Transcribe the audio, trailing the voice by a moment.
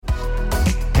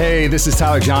Hey, this is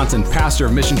Tyler Johnson, pastor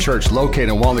of Mission Church located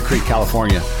in Walnut Creek,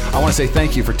 California. I want to say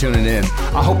thank you for tuning in.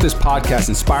 I hope this podcast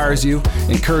inspires you,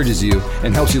 encourages you,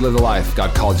 and helps you live the life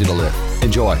God called you to live.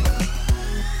 Enjoy.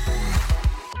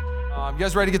 You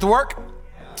guys ready to get to work?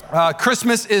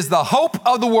 Christmas is the hope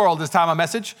of the world, this time of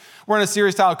message. We're in a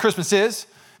series titled Christmas Is.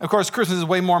 Of course, Christmas is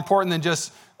way more important than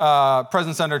just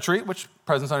presents under a tree, which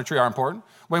presents under a tree are important.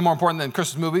 Way more important than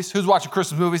Christmas movies. Who's watching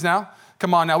Christmas movies now?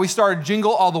 Come on now. We started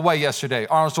Jingle All the Way yesterday.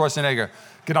 Arnold Schwarzenegger,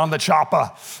 get on the chopper.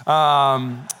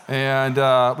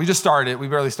 We just started it. We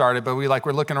barely started, but we're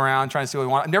looking around trying to see what we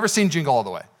want. I've never seen Jingle All the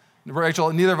Way.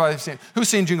 Rachel, neither have I seen. Who's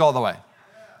seen Jingle All the Way?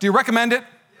 Do you recommend it?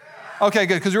 Okay,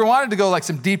 good, because we wanted to go like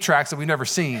some deep tracks that we've never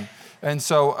seen. And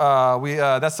so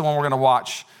that's the one we're going to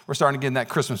watch. We're starting to get in that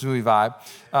Christmas movie vibe.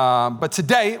 But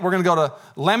today, we're going to go to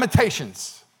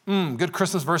Lamentations. Good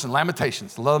Christmas verse in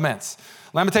Lamentations, the laments.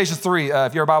 Lamentations 3,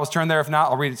 if your Bible's turned there. If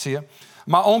not, I'll read it to you.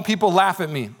 My own people laugh at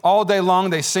me. All day long,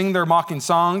 they sing their mocking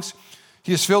songs.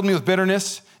 He has filled me with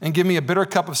bitterness and given me a bitter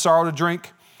cup of sorrow to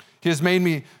drink. He has made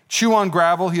me chew on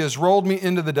gravel. He has rolled me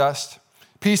into the dust.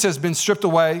 Peace has been stripped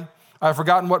away. I have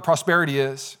forgotten what prosperity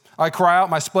is. I cry out,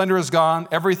 my splendor is gone.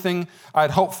 Everything I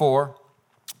had hoped for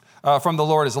from the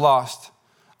Lord is lost.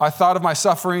 I thought of my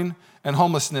suffering and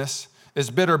homelessness is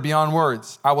bitter beyond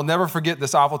words. I will never forget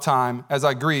this awful time as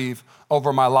I grieve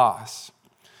over my loss.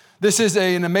 This is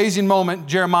an amazing moment.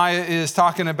 Jeremiah is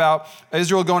talking about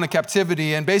Israel going to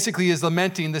captivity and basically is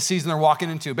lamenting the season they're walking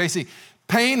into. Basically,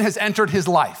 pain has entered his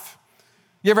life.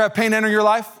 You ever have pain enter your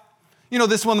life? You know,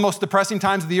 this is one of the most depressing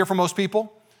times of the year for most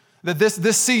people. That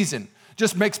this season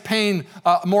just makes pain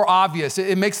more obvious.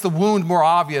 It makes the wound more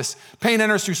obvious. Pain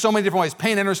enters through so many different ways.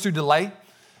 Pain enters through delay.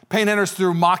 Pain enters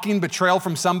through mocking, betrayal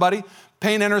from somebody.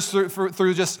 Pain enters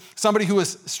through just somebody who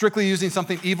is strictly using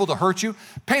something evil to hurt you.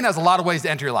 Pain has a lot of ways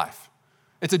to enter your life.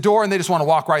 It's a door and they just want to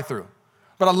walk right through.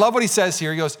 But I love what he says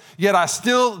here. He goes, yet I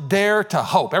still dare to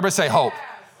hope. Everybody say hope.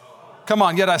 Come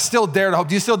on, yet I still dare to hope.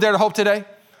 Do you still dare to hope today?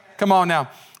 Come on now.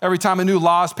 Every time a new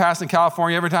law is passed in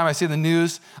California, every time I see the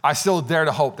news, I still dare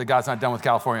to hope that God's not done with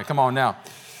California. Come on now.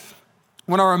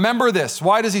 When I remember this,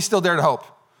 why does he still dare to hope?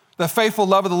 The faithful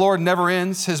love of the Lord never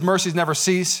ends. His mercies never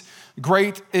cease.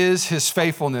 Great is his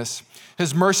faithfulness.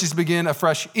 His mercies begin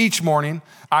afresh each morning.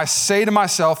 I say to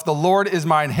myself, the Lord is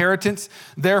my inheritance.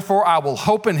 Therefore, I will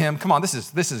hope in him. Come on, this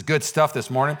is good stuff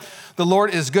this morning. The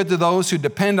Lord is good to those who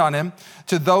depend on him,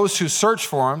 to those who search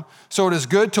for him. So it is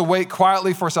good to wait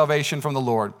quietly for salvation from the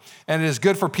Lord. And it is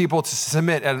good for people to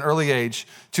submit at an early age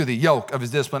to the yoke of his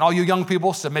discipline. All you young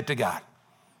people, submit to God.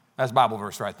 That's Bible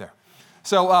verse right there.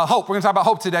 So hope, we're going to talk about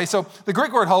hope today. So the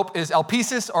Greek word hope is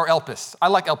elpisis or elpis. I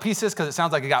like elpisis because it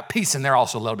sounds like it got peace in there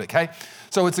also a little bit, okay?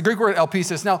 So it's the Greek word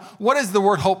elpisis. Now, what does the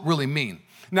word hope really mean?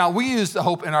 Now, we use the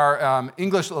hope in our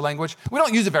English language. We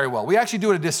don't use it very well. We actually do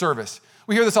it a disservice.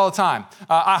 We hear this all the time.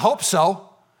 I hope so.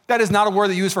 That is not a word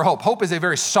that you use for hope. Hope is a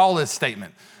very solid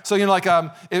statement. So, you know, like,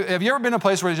 have you ever been in a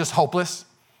place where it's just hopeless?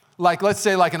 Like, let's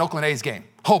say like an Oakland A's game.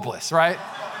 Hopeless, right?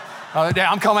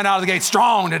 I'm coming out of the gate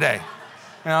strong today,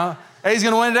 you know? A's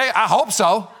going to win today? I hope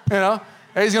so, you know.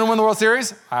 A's going to win the World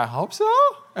Series? I hope so,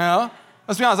 you know.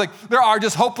 Let's be honest, like there are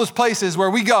just hopeless places where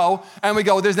we go,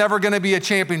 there's never going to be a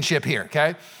championship here,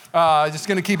 okay? Just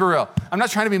going to keep it real. I'm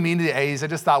not trying to be mean to the A's. I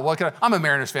just thought, I'm a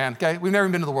Mariners fan, okay? We've never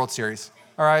even been to the World Series,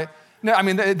 all right? No, I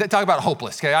mean, they talk about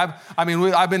hopeless, okay?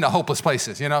 I've been to hopeless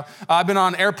places, you know? I've been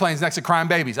on airplanes next to crying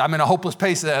babies. I'm in a hopeless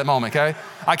place at that moment, okay?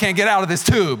 I can't get out of this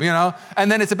tube, you know?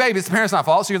 And then it's a baby. It's the parents' not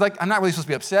fault. So you're like, I'm not really supposed to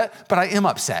be upset, but I am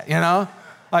upset, you know?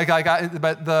 But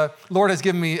the Lord has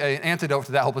given me an antidote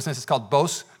to that hopelessness. It's called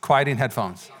Bose quieting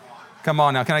headphones. Come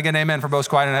on now. Can I get an amen for Bose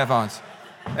quieting headphones?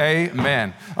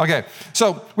 Amen. Okay,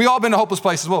 so we all been to hopeless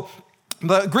places. Well,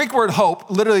 the Greek word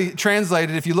hope, literally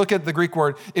translated, if you look at the Greek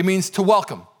word, it means to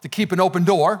welcome, to keep an open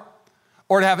door,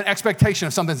 or to have an expectation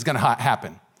of something's going to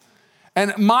happen.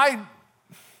 And I'm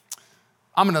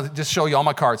going to just show you all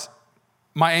my cards.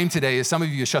 My aim today is some of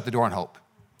you shut the door on hope.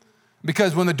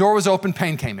 Because when the door was open,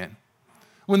 pain came in.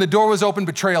 When the door was open,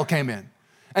 betrayal came in.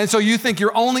 And so you think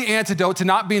your only antidote to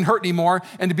not being hurt anymore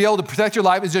and to be able to protect your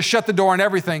life is just shut the door on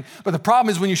everything. But the problem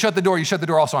is when you shut the door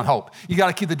also on hope. You got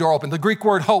to keep the door open. The Greek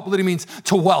word hope literally means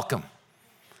to welcome.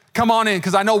 Come on in,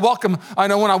 because I know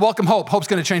when I welcome hope, hope's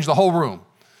going to change the whole room.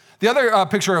 The other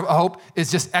picture of hope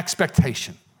is just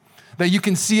expectation. That you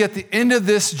can see at the end of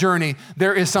this journey,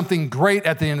 there is something great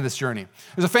at the end of this journey.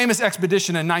 There's a famous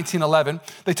expedition in 1911.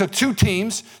 They took two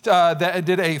teams that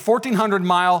did a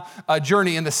 1,400-mile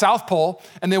journey in the South Pole,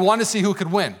 and they wanted to see who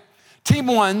could win. Team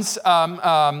one's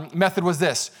method was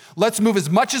this. Let's move as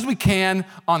much as we can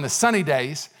on the sunny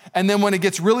days And then when it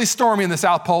gets really stormy in the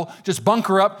South Pole, just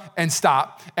bunker up and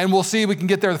stop. And we'll see if we can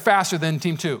get there faster than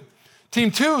Team 2. Team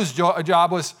 2's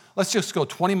job was, let's just go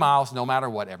 20 miles no matter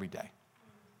what every day.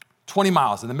 20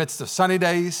 miles in the midst of sunny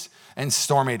days and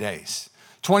stormy days.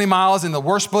 20 miles in the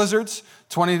worst blizzards,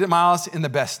 20 miles in the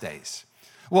best days.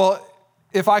 Well,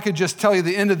 if I could just tell you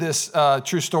the end of this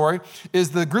true story,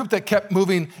 is the group that kept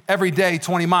moving every day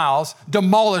 20 miles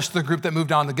demolished the group that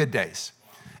moved on the good days.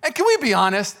 And can we be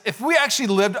honest? If we actually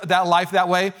lived that life that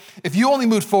way, if you only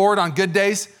moved forward on good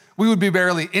days, we would be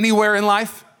barely anywhere in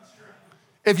life.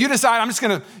 If you decide, I'm just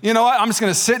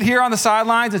gonna sit here on the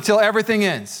sidelines until everything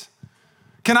ends.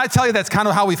 Can I tell you that's kind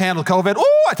of how we've handled COVID?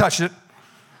 Oh, I touched it.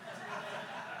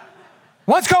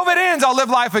 Once COVID ends, I'll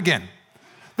live life again.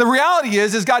 The reality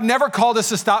is God never called us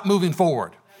to stop moving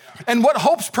forward. And what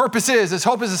hope's purpose is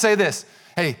hope is to say this: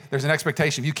 hey, there's an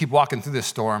expectation. If you keep walking through this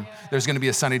storm, there's gonna be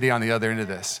a sunny day on the other end of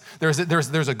this. There's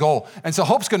a goal. And so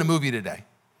hope's gonna move you today.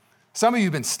 Some of you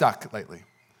have been stuck lately.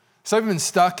 Some of you have been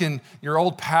stuck in your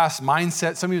old past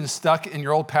mindset. Some of you have been stuck in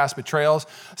your old past betrayals.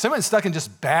 Some of you have been stuck in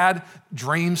just bad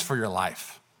dreams for your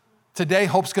life. Today,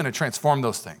 hope's gonna transform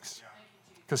those things.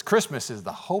 Because Christmas is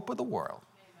the hope of the world.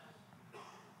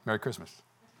 Merry Christmas.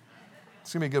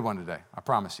 It's gonna be a good one today, I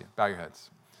promise you. Bow your heads.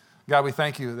 God, we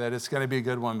thank you that it's gonna be a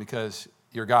good one because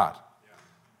you're God.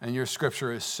 And your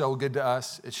scripture is so good to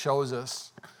us. It shows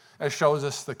us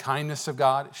the kindness of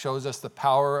God. It shows us the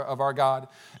power of our God.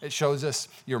 It shows us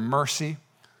your mercy.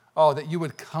 Oh, that you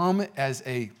would come as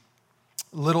a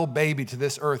little baby to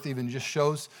this earth even just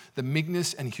shows the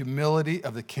meekness and humility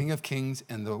of the King of Kings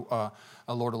and the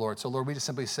Lord of Lords. So Lord, we just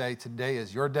simply say today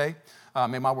is your day.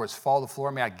 May my words fall to the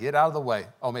floor. May I get out of the way.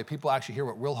 Oh, may people actually hear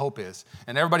what real hope is.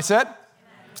 And everybody said? Amen.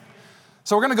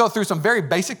 So we're gonna go through some very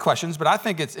basic questions, but I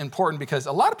think it's important because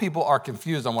a lot of people are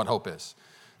confused on what hope is.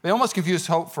 They almost confuse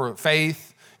hope for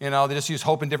faith. They just use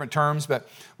hope in different terms. But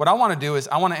what I want to do is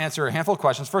I want to answer a handful of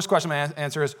questions. First question I'm going to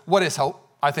answer is, what is hope?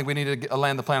 I think we need to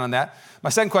land the plan on that. My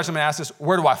second question I'm going to ask is,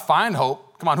 where do I find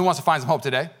hope? Come on, who wants to find some hope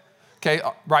today? Okay,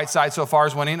 right side so far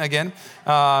is winning again.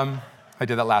 I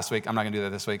did that last week. I'm not going to do that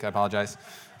this week. I apologize.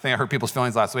 I think I hurt people's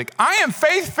feelings last week. I am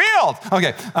faith-filled.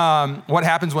 Okay, what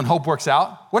happens when hope works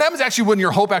out? What happens actually when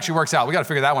your hope actually works out? We got to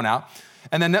figure that one out.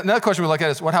 And then another question we look at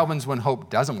is, what happens when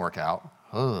hope doesn't work out?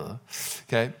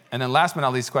 Okay, and then last but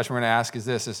not least, the question we're gonna ask is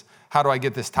this, is how do I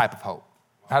get this type of hope?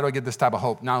 How do I get this type of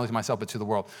hope, not only to myself, but to the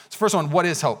world? So first one, what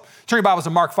is hope? Turn your Bibles to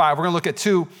Mark 5. We're gonna look at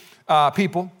two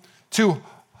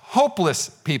hopeless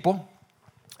people.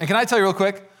 And can I tell you real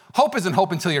quick, hope isn't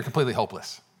hope until you're completely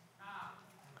hopeless.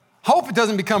 Hope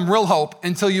doesn't become real hope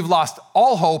until you've lost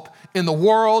all hope in the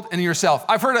world and in yourself.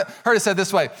 I've heard it said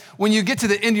this way, when you get to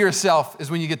the end of yourself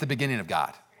is when you get the beginning of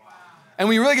God. And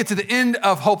when you really get to the end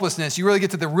of hopelessness, you really get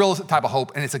to the real type of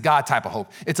hope, and it's a God type of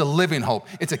hope. It's a living hope.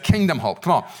 It's a kingdom hope.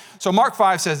 Come on. So Mark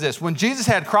 5 says this, when Jesus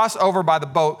had crossed over by the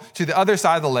boat to the other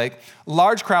side of the lake, a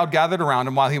large crowd gathered around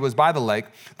him while he was by the lake.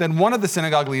 Then one of the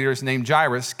synagogue leaders named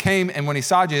Jairus came, and when he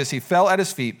saw Jesus, he fell at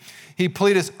his feet. He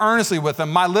pleaded earnestly with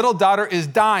him, my little daughter is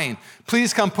dying.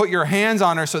 Please come put your hands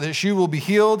on her so that she will be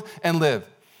healed and live.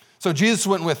 So Jesus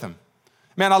went with him.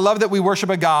 Man, I love that we worship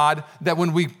a God that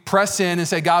when we press in and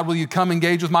say, God, will you come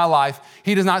engage with my life?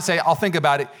 He does not say, I'll think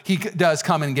about it. He does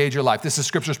come and engage your life. This is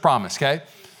Scripture's promise, okay?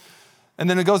 And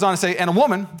then it goes on to say, and a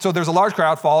woman, so there's a large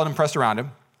crowd followed and pressed around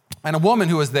him, and a woman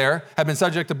who was there had been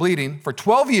subject to bleeding for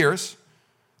 12 years.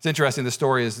 It's interesting, the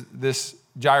story is this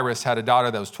Jairus had a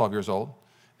daughter that was 12 years old,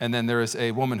 and then there is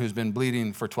a woman who's been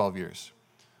bleeding for 12 years.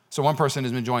 So one person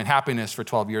has been enjoying happiness for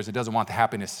 12 years and doesn't want the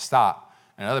happiness to stop,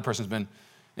 and another person's been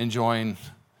enjoying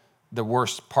the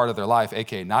worst part of their life,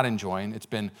 aka not enjoying. It's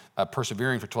been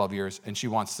persevering for 12 years, and she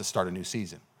wants to start a new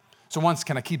season. So one's,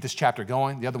 can I keep this chapter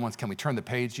going? The other one's, can we turn the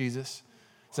page, Jesus?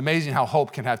 It's amazing how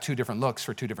hope can have two different looks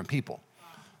for two different people.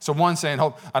 So one's saying,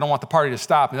 hope, I don't want the party to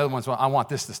stop, and the other one's, I want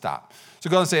this to stop. So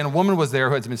go and say, and a woman was there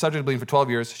who had been subject to bleeding for 12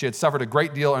 years. She had suffered a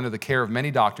great deal under the care of many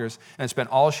doctors and had spent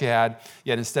all she had,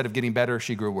 yet instead of getting better,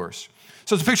 she grew worse.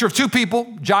 So it's a picture of two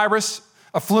people, Jairus,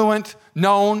 affluent,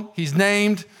 known, he's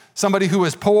named, somebody who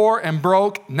is poor and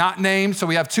broke, not named. So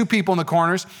we have two people in the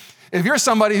corners. If you're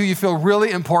somebody who you feel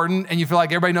really important and you feel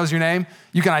like everybody knows your name,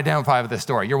 you can identify with this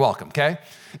story. You're welcome, okay?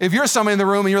 If you're somebody in the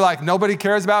room and you're like, nobody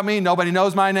cares about me, nobody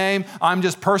knows my name, I'm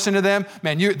just person to them,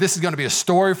 man, this is gonna be a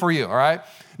story for you, all right?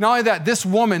 Not only that, this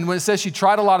woman, when it says she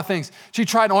tried a lot of things, she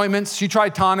tried ointments, she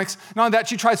tried tonics. Not only that,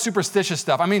 she tried superstitious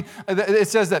stuff. I mean, it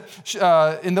says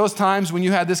that in those times when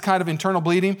you had this kind of internal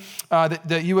bleeding,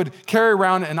 that you would carry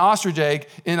around an ostrich egg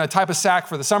in a type of sack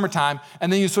for the summertime,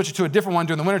 and then you switch it to a different one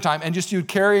during the wintertime, and just you'd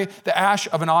carry the ash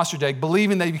of an ostrich egg,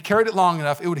 believing that if you carried it long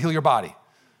enough, it would heal your body.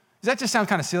 Does that just sound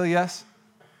kind of silly, yes?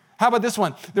 How about this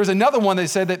one? There's another one that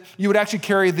said that you would actually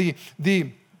carry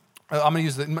I'm going to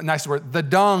use the nice word, the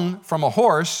dung from a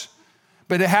horse,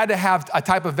 but it had to have a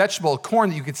type of vegetable,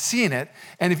 corn that you could see in it.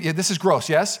 And this is gross,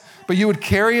 yes? But you would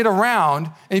carry it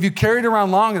around, and if you carried it around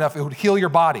long enough, it would heal your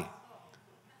body.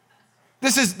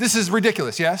 This is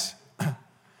ridiculous, yes?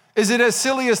 Is it as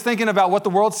silly as thinking about what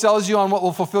the world sells you on what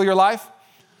will fulfill your life?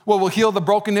 What will heal the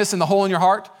brokenness and the hole in your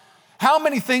heart? How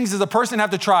many things does a person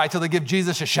have to try till they give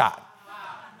Jesus a shot?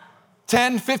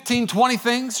 10, 15, 20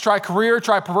 things. Try career,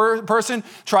 try person,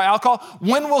 try alcohol.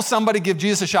 When will somebody give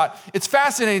Jesus a shot? It's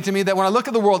fascinating to me that when I look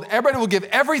at the world, everybody will give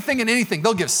everything and anything.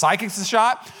 They'll give psychics a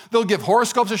shot. They'll give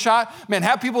horoscopes a shot. Man,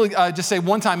 have people just say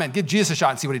one time, man, give Jesus a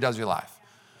shot and see what he does with your life.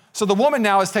 So the woman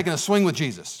now is taking a swing with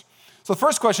Jesus. So the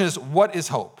first question is, what is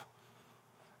hope?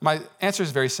 My answer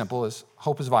is very simple, is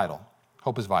hope is vital.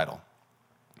 Hope is vital.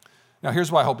 Now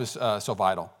here's why hope is so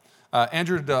vital.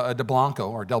 Andrew Del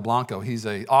Blanco, he's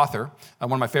an author.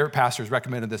 One of my favorite pastors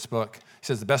recommended this book. He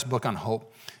says the best book on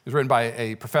hope. It was written by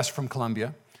a professor from Columbia.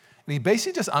 And he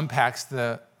basically just unpacks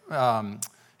the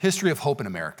history of hope in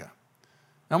America.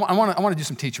 Now, I want to do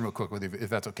some teaching real quick with you, if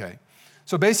that's okay.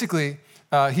 So basically,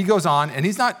 he goes on, and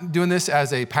he's not doing this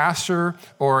as a pastor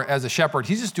or as a shepherd.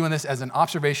 He's just doing this as an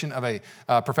observation of a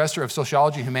professor of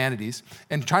sociology and humanities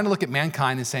and trying to look at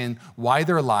mankind and saying why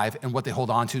they're alive and what they hold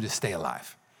on to stay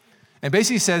alive. And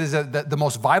basically he said is that the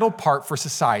most vital part for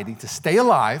society to stay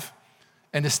alive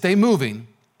and to stay moving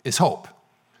is hope.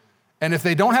 And if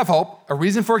they don't have hope, a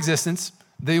reason for existence,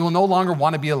 they will no longer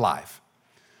want to be alive.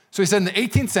 So he said in the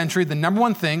 18th century, the number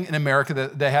one thing in America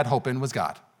that they had hope in was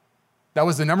God. That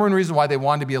was the number one reason why they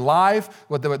wanted to be alive,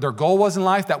 what their goal was in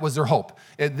life, that was their hope.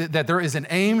 That there is an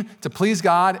aim to please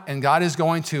God, and God is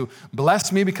going to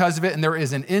bless me because of it, and there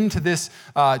is an end to this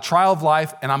trial of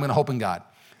life, and I'm going to hope in God.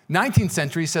 19th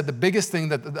century said the biggest thing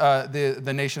that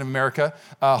the nation of America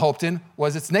hoped in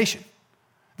was its nation.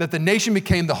 That the nation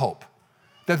became the hope.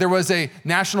 That there was a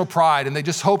national pride, and they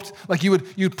just hoped, like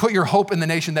you'd put your hope in the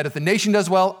nation, that if the nation does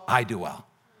well, I do well.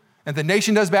 And if the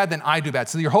nation does bad, then I do bad.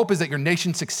 So your hope is that your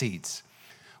nation succeeds.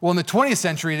 Well, in the 20th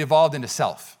century, it evolved into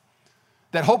self.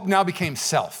 That hope now became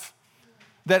self.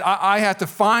 That I have to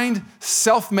find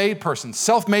self-made persons,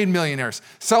 self-made millionaires,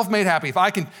 self-made happy. If I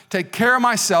can take care of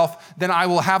myself, then I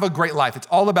will have a great life. It's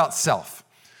all about self.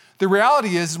 The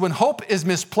reality is when hope is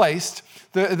misplaced,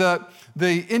 the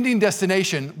ending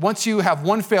destination, once you have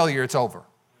one failure, it's over.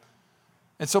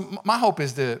 And so my hope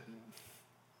is to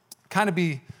kind of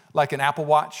be like an Apple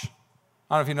Watch.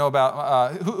 I don't know if you know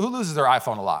about, who loses their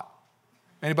iPhone a lot?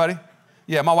 Anybody?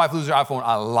 Yeah, my wife loses her iPhone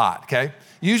a lot, okay?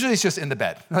 Usually it's just in the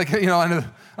bed, like, under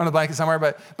the blanket somewhere.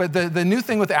 But the new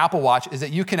thing with the Apple Watch is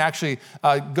that you can actually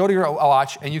go to your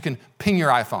watch and you can ping your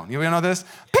iPhone. You know this?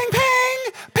 Ping,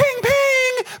 ping, ping,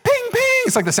 ping, ping, ping.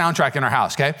 It's like the soundtrack in our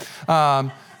house, okay?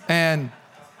 And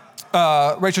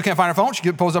Rachel can't find her phone. She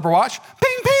pulls up her watch.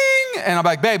 Ping, ping. And I'm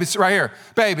like, babe, it's right here.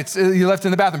 Babe, you left it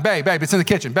in the bathroom. Babe, it's in the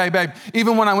kitchen. Babe.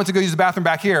 Even when I went to go use the bathroom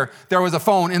back here, there was a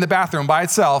phone in the bathroom by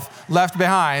itself, left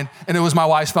behind, and it was my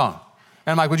wife's phone.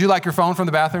 And I'm like, would you like your phone from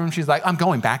the bathroom? And she's like, I'm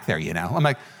going back there, I'm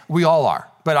like, we all are.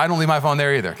 But I don't leave my phone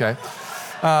there either, okay?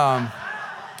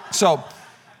 So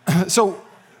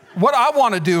what I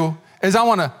want to do is I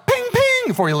want to ping,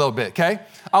 ping for you a little bit, okay?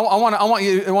 I want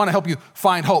to help you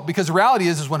find hope, because the reality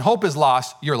is when hope is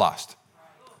lost, you're lost.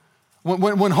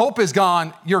 When hope is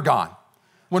gone, you're gone.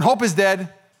 When hope is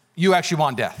dead, you actually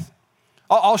want death.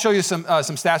 I'll show you some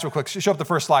stats real quick. Show up the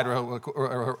first slide real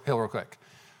quick.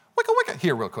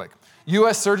 Here real quick.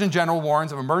 U.S. Surgeon General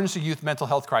warns of emergency youth mental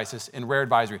health crisis in rare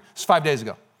advisory. It's 5 days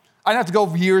ago. I didn't have to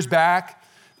go years back.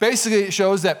 Basically, it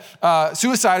shows that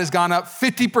suicide has gone up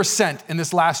 50% in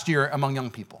this last year among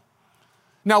young people.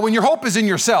 Now, when your hope is in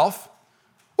yourself,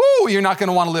 you're not going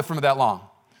to want to live for that long.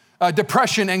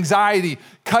 Depression, anxiety,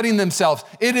 cutting themselves,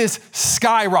 it is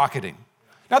skyrocketing.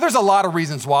 Now, there's a lot of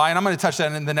reasons why, and I'm going to touch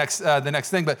that in the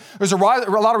next thing, but there's a lot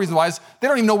of reasons why they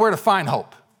don't even know where to find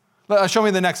hope. Show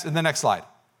me the next slide.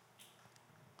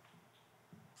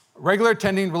 Regular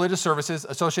attending religious services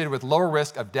associated with lower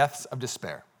risk of deaths of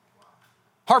despair.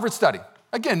 Harvard study.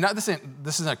 Again, this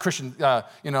isn't a Christian,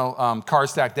 card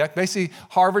stack deck. Basically,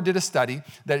 Harvard did a study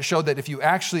that showed that if you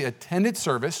actually attended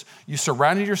service, you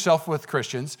surrounded yourself with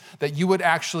Christians, that you would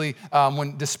actually,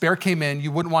 when despair came in,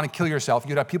 you wouldn't want to kill yourself.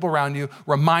 You'd have people around you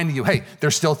reminding you, hey,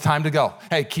 there's still time to go.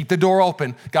 Hey, keep the door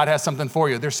open. God has something for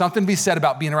you. There's something to be said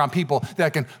about being around people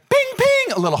that can ping,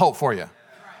 ping, a little hope for you.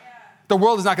 The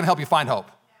world is not going to help you find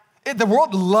hope. The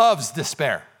world loves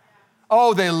despair.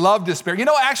 Oh, they love despair.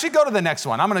 Actually go to the next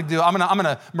one. I'm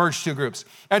gonna merge two groups.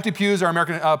 Empty pews, our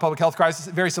American public health crisis.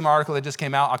 Very similar article that just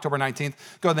came out October 19th.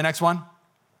 Go to the next one.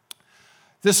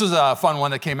 This was a fun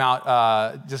one that came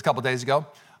out just a couple days ago.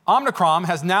 Omicron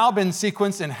has now been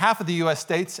sequenced in half of the U.S.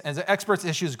 states, and the experts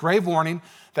issues grave warning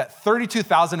that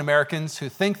 32,000 Americans who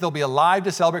think they'll be alive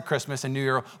to celebrate Christmas and New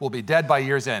Year will be dead by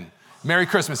year's end. Merry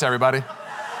Christmas, everybody.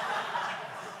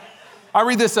 I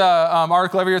read this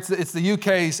article every year. It's the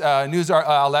UK's news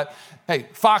outlet. Hey,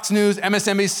 Fox News,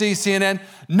 MSNBC, CNN,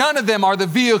 none of them are the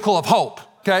vehicle of hope,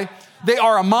 okay? They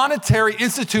are a monetary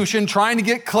institution trying to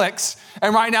get clicks,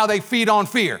 and right now they feed on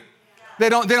fear. They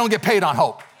don't get paid on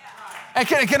hope. And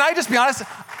can I just be honest?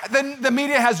 The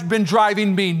media has been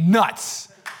driving me nuts,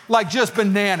 like just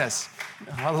bananas.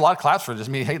 A lot of claps for just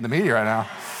me hating the media right now.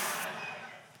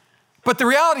 But the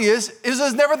reality is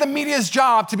it's never the media's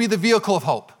job to be the vehicle of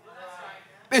hope.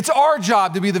 It's our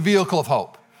job to be the vehicle of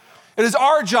hope. It is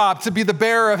our job to be the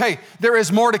bearer of, hey, there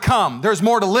is more to come. There's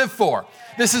more to live for.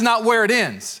 This is not where it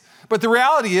ends. But the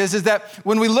reality is that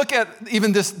when we look at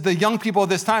even the young people of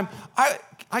this time,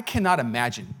 I cannot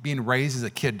imagine being raised as a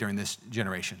kid during this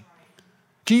generation.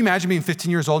 Can you imagine being 15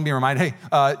 years old and being reminded,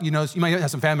 hey, you might have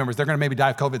some family members, they're gonna maybe die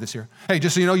of COVID this year. Hey,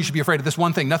 just so you know, you should be afraid of this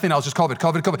one thing, nothing else, just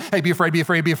COVID. Hey, be afraid, be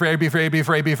afraid, be afraid, be afraid, be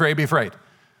afraid, be afraid, be afraid.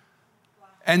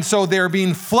 And so they're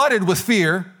being flooded with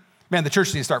fear. Man, the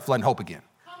church needs to start flooding hope again.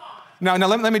 Now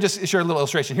let me just share a little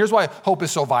illustration. Here's why hope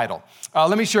is so vital.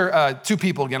 Let me share two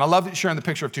people again. I love sharing the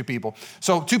picture of two people.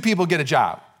 So two people get a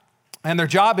job. And their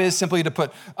job is simply to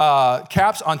put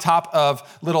caps on top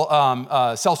of little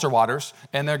seltzer waters,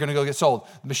 and they're gonna go get sold.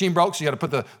 The machine broke, so you gotta put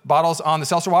the bottles on the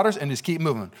seltzer waters and just keep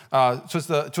moving. Twist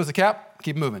the cap,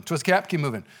 keep moving. Twist the cap, keep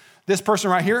moving. This person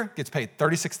right here gets paid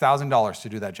 $36,000 to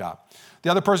do that job.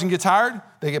 The other person gets hired,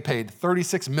 they get paid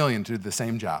 $36 million to do the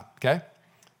same job, okay?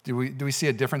 Do we see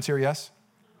a difference here, yes?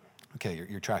 Okay,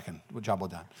 you're tracking, job well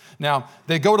done. Now,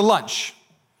 they go to lunch,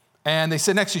 and they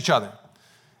sit next to each other.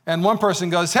 And one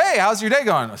person goes, hey, how's your day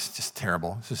going? It's just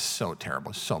terrible. It's just so terrible.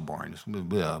 It's so boring. Just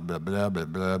blah, blah, blah, blah,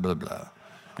 blah, blah, blah.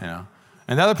 You know?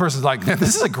 And the other person's like, man,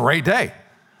 this is a great day.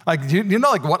 Like, you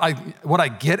know, like what I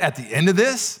get at the end of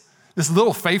this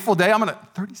little faithful day? I'm gonna,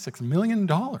 $36 million. You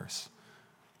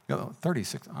know,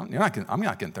 36, I'm not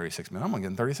getting 36 million, I'm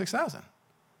getting 36,000.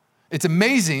 It's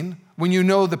amazing when you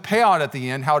know the payout at the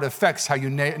end, how it affects how you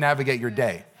navigate your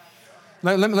day.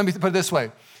 Let me put it this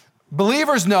way.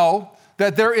 Believers know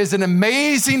that there is an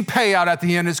amazing payout at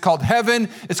the end. It's called heaven.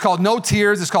 It's called no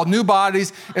tears. It's called new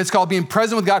bodies. It's called being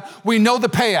present with God. We know the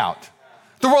payout.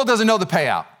 The world doesn't know the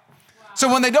payout.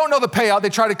 So when they don't know the payout, they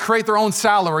try to create their own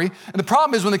salary. And the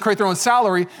problem is when they create their own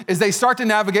salary is they start to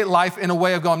navigate life in a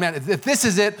way of going, man, if this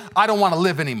is it, I don't want to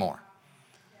live anymore.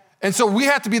 And so we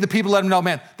have to be the people that let them know,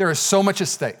 man, there is so much at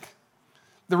stake.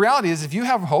 The reality is if you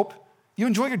have hope, you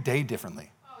enjoy your day differently.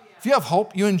 If you have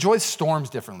hope, you enjoy storms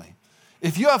differently.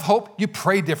 If you have hope, you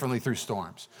pray differently through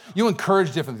storms. You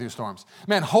encourage differently through storms.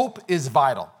 Man, hope is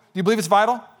vital. Do you believe it's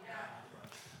vital? Yeah.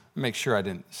 Make sure I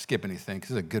didn't skip anything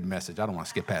because it's a good message. I don't want to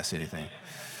skip past anything.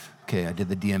 Okay, I did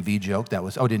the DMV joke.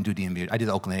 Didn't do DMV. I did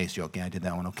the Oakland A's joke. Yeah, I did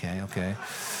that one. Okay.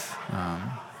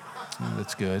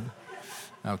 That's good.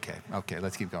 Okay,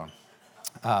 let's keep going.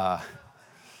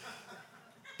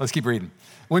 Let's keep reading.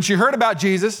 When she heard about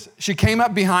Jesus, she came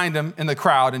up behind him in the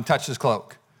crowd and touched his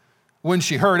cloak. When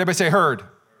she heard, everybody say heard.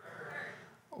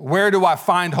 Where do I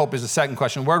find hope is the second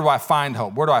question. Where do I find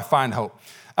hope? Where do I find hope?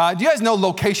 Do you guys know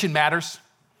location matters?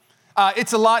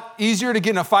 It's a lot easier to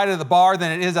get in a fight at the bar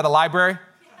than it is at a library.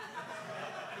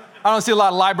 I don't see a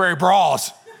lot of library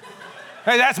brawls.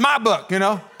 Hey, that's my book, you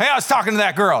know. Hey, I was talking to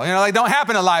that girl. You know, they don't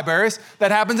happen at libraries.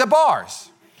 That happens at bars.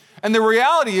 And the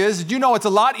reality is, you know, it's a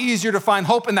lot easier to find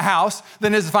hope in the house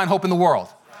than it is to find hope in the world.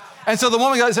 And so the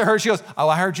woman goes to her, she goes, oh,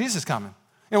 I heard Jesus coming.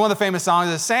 You know, one of the famous songs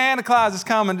is, Santa Claus is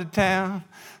coming to town.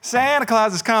 Santa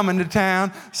Claus is coming to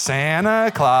town.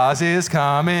 Santa Claus is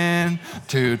coming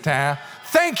to town.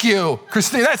 Thank you,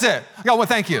 Christine. That's it. I got one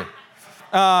thank you.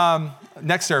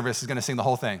 Next service is going to sing the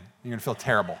whole thing. You're going to feel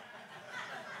terrible.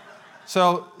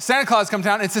 So Santa Claus comes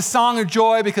down. It's a song of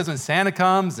joy because when Santa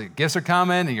comes, the gifts are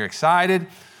coming and you're excited.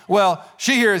 Well,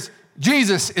 she hears,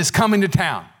 Jesus is coming to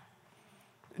town.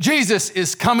 Jesus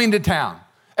is coming to town.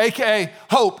 AKA,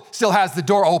 hope still has the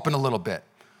door open a little bit.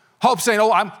 Hope saying,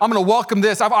 oh, I'm going to welcome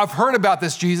this. I've heard about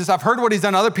this Jesus. I've heard what he's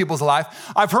done in other people's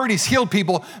life. I've heard he's healed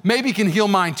people. Maybe he can heal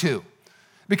mine too.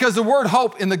 Because the word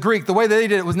hope in the Greek, the way they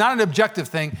did it was not an objective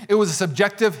thing. It was a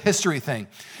subjective history thing.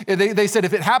 They said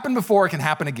if it happened before, it can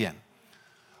happen again.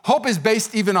 Hope is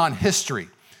based even on history.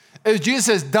 If Jesus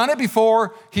has done it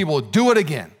before, he will do it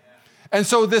again. And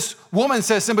so this woman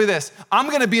says simply this, I'm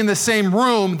going to be in the same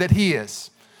room that he is.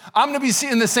 I'm going to be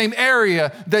in the same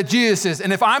area that Jesus is.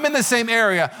 And if I'm in the same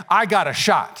area, I got a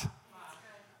shot.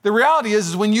 The reality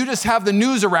is when you just have the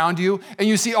news around you and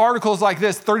you see articles like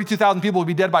this, 32,000 people will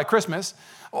be dead by Christmas.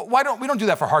 We don't do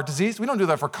that for heart disease. We don't do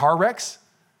that for car wrecks.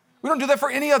 We don't do that for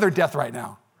any other death right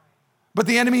now. But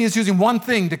the enemy is using one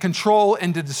thing to control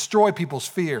and to destroy people's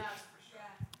fear.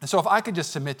 And so if I could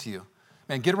just submit to you,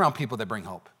 man, get around people that bring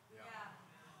hope.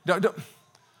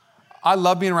 I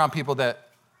love being around people that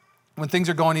when things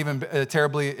are going even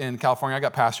terribly in California, I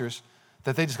got pastors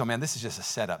that they just go, man, this is just a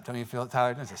setup. Don't you feel it,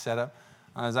 Tyler? It's a setup.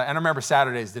 And I remember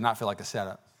Saturdays did not feel like a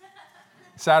setup.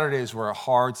 Saturdays were a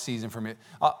hard season for me.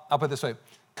 I'll put it this way.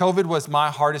 COVID was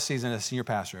my hardest season as a senior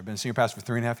pastor. I've been a senior pastor for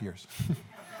 3.5 years.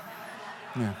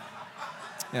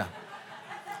 Yeah.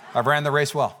 I've ran the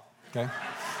race well, okay?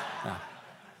 Yeah.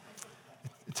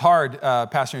 It's hard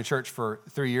pastoring a church for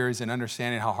 3 years and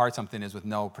understanding how hard something is with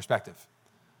no perspective.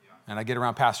 And I get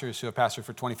around pastors who have pastored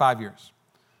for 25 years,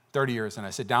 30 years, and I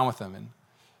sit down with them,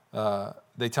 and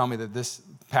they tell me that this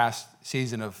past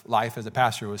season of life as a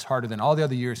pastor was harder than all the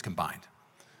other years combined.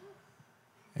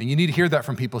 And you need to hear that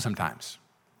from people sometimes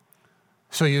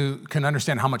so you can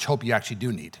understand how much hope you actually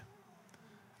do need.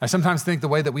 I sometimes think the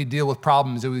way that we deal with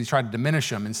problems is we try to diminish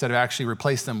them instead of actually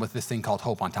replace them with this thing called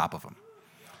hope on top of them.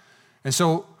 And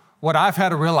so what I've had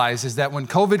to realize is that when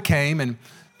COVID came and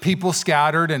people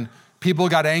scattered and people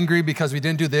got angry because we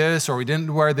didn't do this or we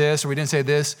didn't wear this or we didn't say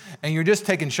this, and you're just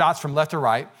taking shots from left to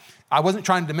right, I wasn't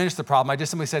trying to diminish the problem. I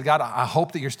just simply said, God, I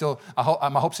hope that you're still,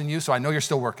 my hope's in you, so I know you're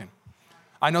still working.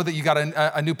 I know that you got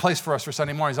a new place for us for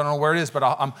Sunday mornings. I don't know where it is, but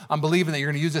I'm believing that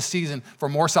you're gonna use this season for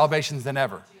more salvations than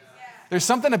ever. There's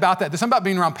something about that. There's something about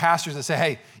being around pastors that say,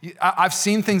 hey, I've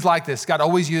seen things like this. God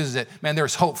always uses it. Man,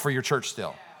 there's hope for your church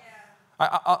still.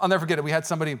 I'll never forget it. We had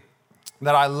somebody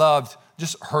that I loved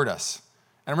just hurt us.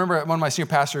 And I remember one of my senior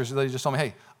pastors, they just told me,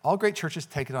 hey, all great churches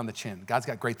take it on the chin. God's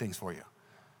got great things for you.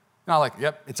 And I'm like,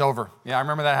 yep, it's over. Yeah, I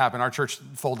remember that happened. Our church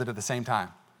folded at the same time.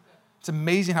 It's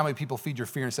amazing how many people feed your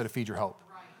fear instead of feed your hope.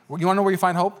 Right. You wanna know where you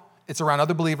find hope? It's around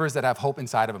other believers that have hope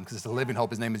inside of them because it's a living hope.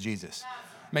 His name is Jesus.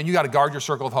 Man, you got to guard your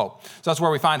circle of hope. So that's where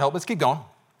we find hope. Let's keep going.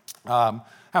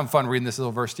 Having fun reading this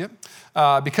little verse to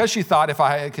you. Because she thought if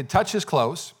I could touch his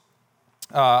clothes,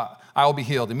 I will be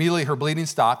healed. Immediately her bleeding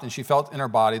stopped and she felt in her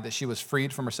body that she was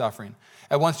freed from her suffering.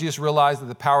 At once Jesus realized that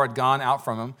the power had gone out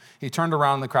from him. He turned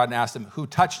around in the crowd and asked him, who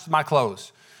touched my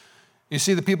clothes? You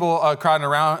see the people crowding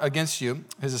around against you,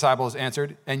 his disciples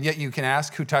answered, and yet you can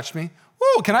ask, who touched me?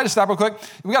 Woo, can I just stop real quick?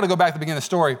 We got to go back to the beginning of the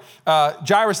story.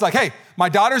 Jairus is like, hey, my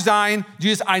daughter's dying.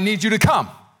 Jesus, I need you to come.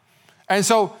 And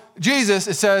so Jesus,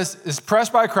 it says, is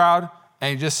pressed by a crowd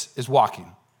and he just is walking.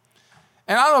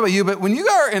 And I don't know about you, but when you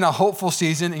are in a hopeful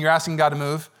season and you're asking God to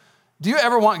move, do you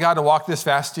ever want God to walk this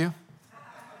fast to you?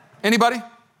 Anybody?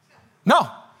 No.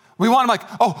 We want him like,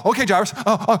 oh, okay, Jairus.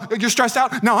 Oh, you're stressed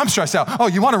out? No, I'm stressed out. Oh,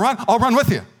 you want to run? I'll run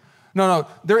with you. No.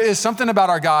 There is something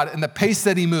about our God and the pace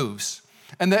that he moves.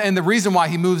 And the reason why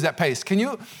he moves that pace. Can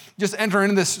you just enter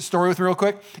into this story with me real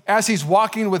quick? As he's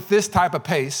walking with this type of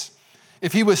pace,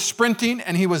 if he was sprinting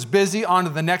and he was busy on to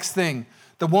the next thing,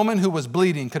 the woman who was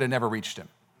bleeding could have never reached him.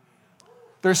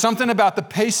 There's something about the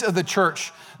pace of the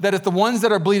church that if the ones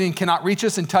that are bleeding cannot reach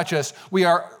us and touch us, we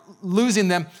are losing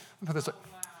them.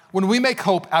 When we make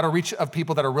hope out of reach of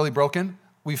people that are really broken,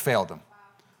 we failed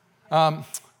them.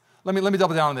 Let me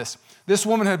double down on this. This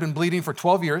woman had been bleeding for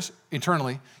 12 years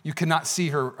internally. You could not see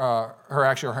her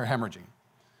hemorrhaging.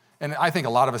 And I think a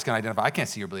lot of us can identify, I can't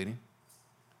see your bleeding.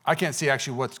 I can't see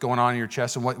actually what's going on in your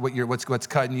chest and what's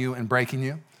cutting you and breaking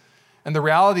you. And the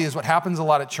reality is what happens a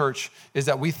lot at church is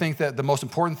that we think that the most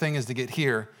important thing is to get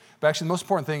here. But actually, the most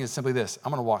important thing is simply this.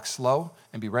 I'm going to walk slow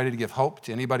and be ready to give hope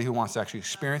to anybody who wants to actually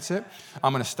experience it.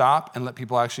 I'm going to stop and let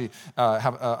people actually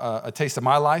have a taste of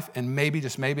my life. And maybe,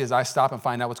 just maybe, as I stop and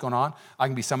find out what's going on, I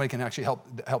can be somebody who can actually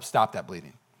help stop that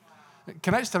bleeding.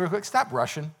 Can I just tell you real quick? Stop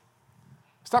rushing.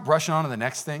 Stop rushing on to the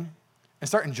next thing and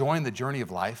start enjoying the journey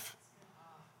of life.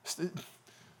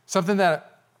 Something that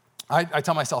I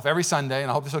tell myself every Sunday, and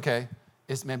I hope it's okay,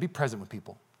 is, man, be present with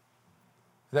people.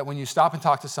 That when you stop and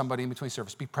talk to somebody in between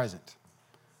service, be present.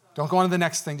 Don't go on to the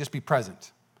next thing, just be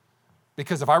present.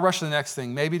 Because if I rush to the next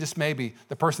thing, maybe, just maybe,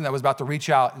 the person that was about to reach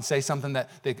out and say something that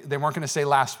they weren't going to say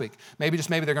last week, maybe, just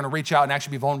maybe, they're going to reach out and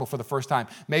actually be vulnerable for the first time.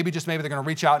 Maybe, just maybe, they're going to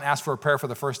reach out and ask for a prayer for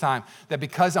the first time. That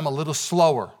because I'm a little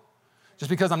slower, just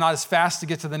because I'm not as fast to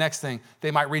get to the next thing,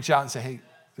 they might reach out and say, hey,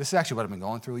 this is actually what I've been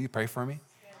going through. Will you pray for me?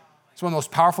 It's one of the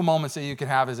most powerful moments that you can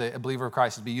have as a believer of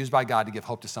Christ, is be used by God to give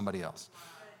hope to somebody else.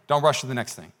 Don't rush to the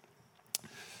next thing.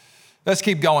 Let's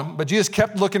keep going. But Jesus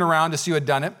kept looking around to see who had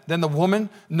done it. Then the woman,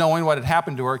 knowing what had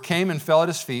happened to her, came and fell at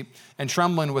his feet, and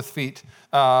trembling with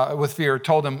fear,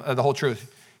 told him the whole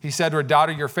truth. He said to her,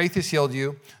 daughter, your faith has healed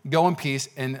you. Go in peace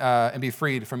and be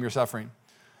freed from your suffering.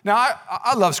 Now,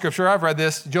 I love scripture. I've read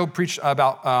this. Job preached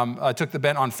about, took the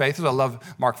bent on faith. I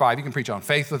love Mark 5. You can preach on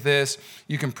faith with this.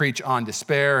 You can preach on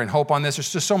despair and hope on this.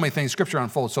 There's just so many things. Scripture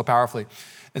unfolds so powerfully.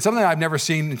 And something I've never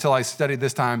seen until I studied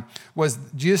this time was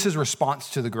Jesus'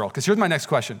 response to the girl. Because here's my next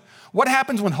question. What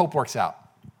happens when hope works out?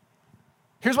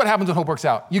 Here's what happens when hope works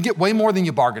out. You get way more than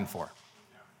you bargained for.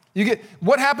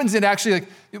 What happens in actually, like,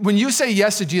 when you say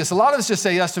yes to Jesus, a lot of us just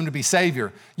say yes to him to be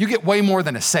Savior. You get way more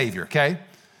than a Savior, okay?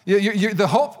 The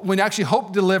hope, when actually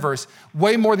hope delivers,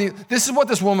 way more than, this is what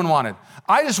this woman wanted.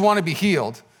 I just want to be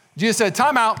healed. Jesus said,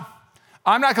 time out.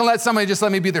 I'm not going to let somebody just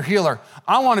let me be their healer.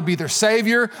 I want to be their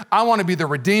Savior. I want to be their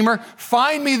Redeemer.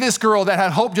 Find me this girl that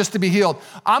had hope just to be healed.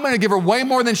 I'm going to give her way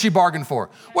more than she bargained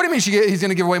for. What do you mean he's going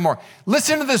to give her way more?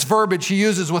 Listen to this verbiage he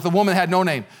uses with a woman that had no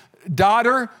name.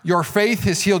 Daughter, your faith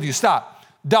has healed you. Stop.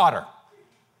 Daughter.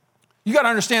 You got to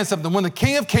understand something. When the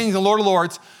King of Kings and Lord of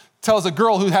Lords tells a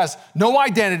girl who has no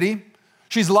identity,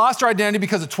 she's lost her identity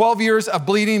because of 12 years of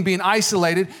bleeding, being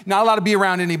isolated, not allowed to be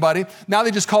around anybody. Now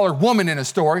they just call her woman in a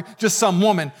story, just some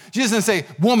woman. Jesus doesn't say,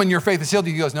 woman, your faith is healed.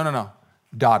 He goes, no,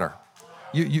 daughter.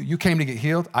 You came to get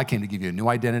healed. I came to give you a new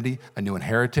identity, a new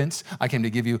inheritance. I came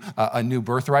to give you a new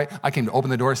birthright. I came to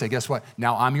open the door and say, guess what?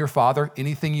 Now I'm your father.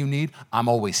 Anything you need, I'm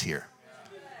always here.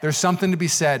 There's something to be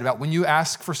said about when you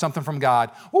ask for something from God.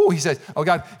 Oh, he says, oh,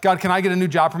 God, can I get a new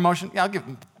job promotion? Yeah, I'll give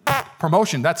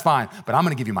promotion, that's fine, but I'm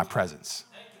going to give you my presence.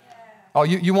 Oh,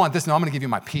 you want this? No, I'm going to give you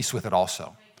my peace with it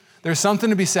also. There's something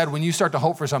to be said when you start to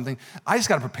hope for something. I just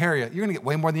got to prepare you. You're going to get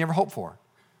way more than you ever hoped for.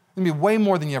 It's going to be way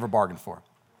more than you ever bargained for.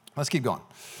 Let's keep going.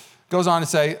 Goes on to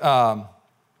say,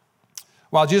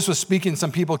 while Jesus was speaking,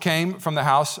 some people came from the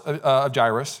house of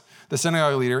Jairus, the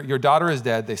synagogue leader. Your daughter is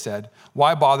dead, they said.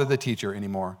 Why bother the teacher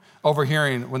anymore?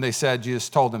 Overhearing when they said, Jesus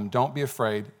told them, don't be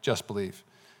afraid, just believe.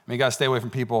 I mean, you got to stay away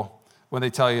from people when they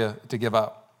tell you to give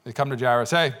up. They come to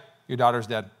Jairus, hey, your daughter's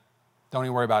dead. Don't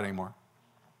even worry about it anymore.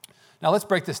 Now let's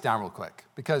break this down real quick,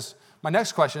 because my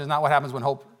next question is not what happens when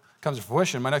hope comes to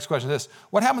fruition. My next question is this: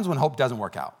 what happens when hope doesn't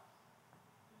work out?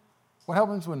 What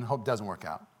happens when hope doesn't work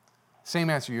out? Same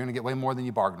answer, you're gonna get way more than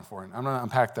you bargained for. And I'm gonna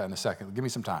unpack that in a second. Give me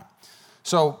some time.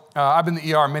 So I've been in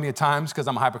the ER many a times because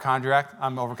I'm a hypochondriac.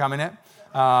 I'm overcoming it.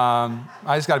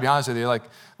 I just got to be honest with you. Like,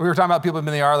 we were talking about people who've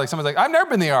been in the ER. Like, someone's like, I've never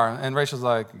been in the ER. And Rachel's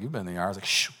like, you've been in the ER. I was like,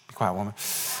 shh, be quiet, woman.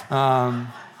 It's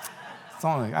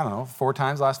only, I don't know, 4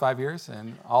 times the last 5 years.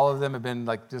 And all of them have been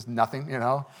like just nothing, you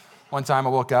know. One time I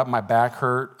woke up, my back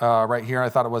hurt right here. I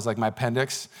thought it was like my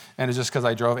appendix. And it's just because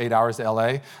I drove 8 hours to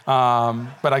LA.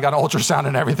 But I got an ultrasound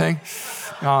and everything.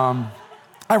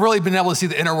 I've really been able to see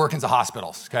the inner workings of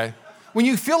hospitals, okay? When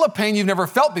you feel a pain you've never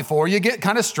felt before, you get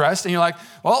kind of stressed and you're like,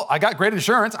 well, I got great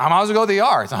insurance. I might as well go to the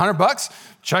ER. It's $100.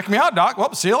 Check me out, doc.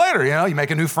 Well, see you later. You know, you make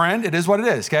a new friend. It is what it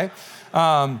is, okay?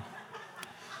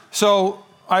 So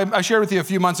I shared with you a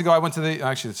few months ago,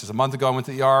 actually, this is a month ago, I went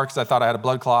to the ER because I thought I had a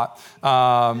blood clot.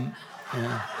 At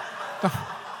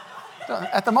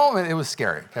the moment, it was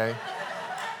scary, okay?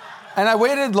 And I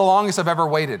waited the longest I've ever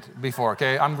waited before,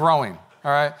 okay? I'm growing,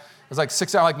 all right? It was like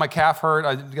 6 hours, like my calf hurt.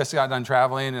 I guess I got done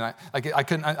traveling, and I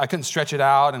couldn't stretch it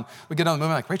out. And we get on the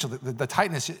movie, like, Rachel, the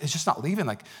tightness is just not leaving.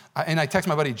 And I text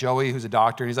my buddy Joey, who's a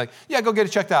doctor, and he's like, yeah, go get it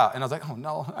checked out. And I was like, oh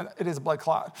no, it is a blood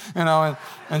clot, you know.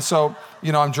 And so,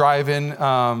 you know, I'm driving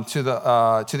to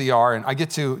the ER, and I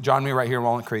get to John Muir right here in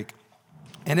Walnut Creek,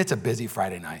 and it's a busy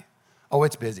Friday night. Oh,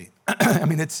 it's busy. I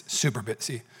mean, it's super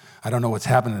busy. I don't know what's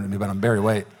happening to me, but I'm Barry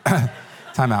White.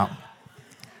 Time out.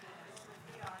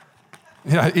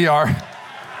 Yeah, ER.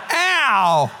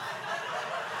 Ow!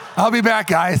 I'll be back,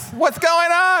 guys. What's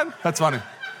going on? That's funny.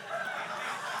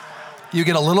 You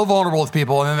get a little vulnerable with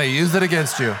people, and then they use it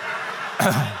against you.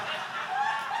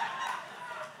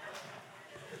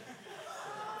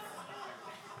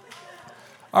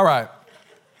 All right.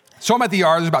 So I'm at the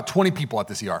ER. There's about 20 people at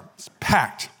this ER. It's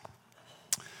packed.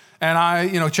 And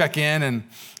I, check in,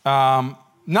 and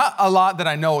not a lot that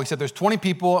I know, except there's 20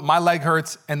 people, my leg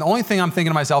hurts, and the only thing I'm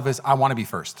thinking to myself is, I want to be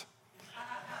first.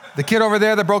 The kid over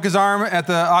there that broke his arm at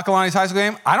the Acalanes high school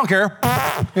game, I don't care,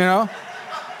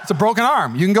 It's a broken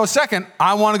arm. You can go second.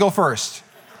 I want to go first.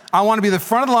 I want to be the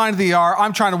front of the line of the ER.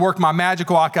 I'm trying to work my magic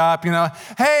walk up,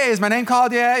 Hey, is my name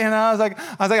called yet? I was like,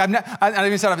 I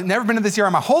even said, I've never been to this ER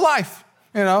in my whole life.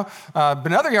 Been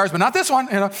to other ERs, but not this one,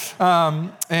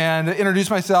 and introduce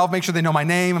myself, make sure they know my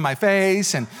name and my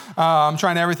face, and I'm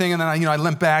trying everything, and then I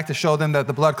limp back to show them that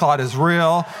the blood clot is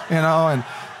real, and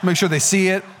make sure they see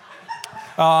it.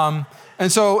 And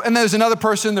there's another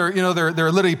person, they're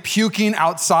literally puking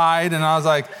outside, and I was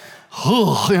like,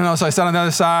 so I sat on the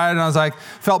other side, and I was like,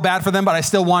 felt bad for them, but I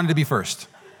still wanted to be first,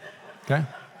 okay?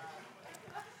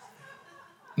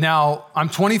 Now, I'm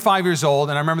 25 years old,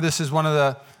 and I remember this is one of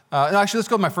the No, actually, let's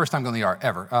go with my first time going to the ER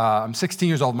ever. I'm 16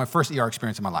 years old, my first ER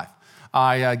experience in my life.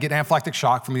 I get anaphylactic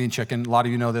shock from eating chicken. A lot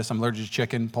of you know this. I'm allergic to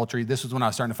chicken, poultry. This was when I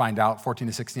was starting to find out, 14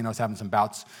 to 16, I was having some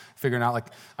bouts, figuring out like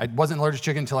I wasn't allergic to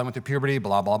chicken until I went through puberty,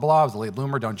 blah, blah, blah. I was a late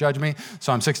bloomer, don't judge me.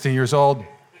 So I'm 16 years old,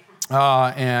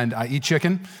 and I eat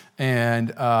chicken,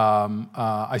 and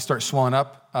I start swelling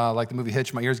up like the movie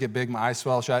Hitch. My ears get big, my eyes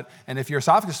swell shut, and if your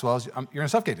esophagus swells, you're going to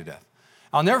suffocate to death.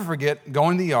 I'll never forget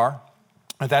going to the ER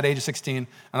at that age of 16,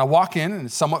 and I walk in, and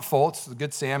it's somewhat full. It's a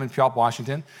good Sam in Puyallup,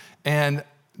 Washington, and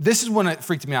this is when it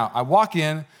freaked me out. I walk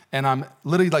in, and I'm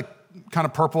literally like kind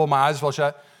of purple, my eyes swell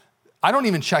shut. I don't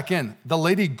even check in. The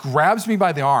lady grabs me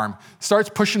by the arm, starts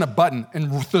pushing a button,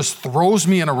 and just throws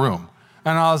me in a room.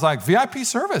 And I was like, VIP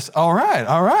service, all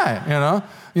right,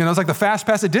 you know, it's like the fast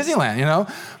pass at Disneyland, you know.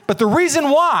 But the reason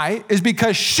why is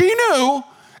because she knew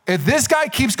if this guy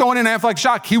keeps going in anaphylactic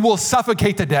shock, he will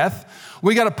suffocate to death.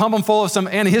 We got to pump him full of some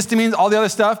antihistamines, all the other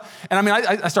stuff. And I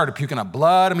mean, I started puking up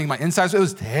blood. I mean, my insides, it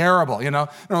was terrible, you know. I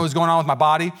don't know what was going on with my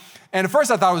body. And at first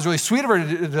I thought it was really sweet of her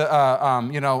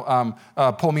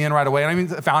to pull me in right away. And I mean,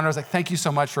 the founder was like, thank you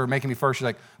so much for making me first. She's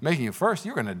like, making you first?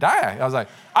 You're going to die. I was like,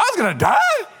 I was going to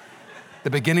die? The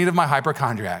beginning of my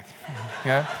hypochondriac,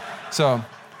 okay? So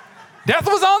death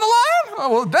was on the line? Oh,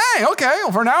 well, dang, okay.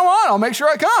 Well, from now on, I'll make sure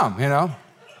I come, you know.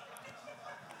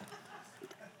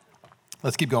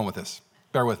 Let's keep going with this.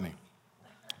 Bear with me.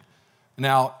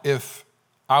 Now, if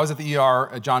I was at the ER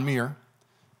at John Muir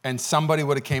and somebody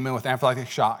would have came in with anaphylactic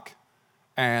shock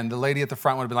and the lady at the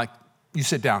front would have been like, you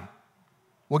sit down.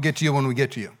 We'll get to you when we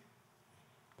get to you.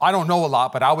 I don't know a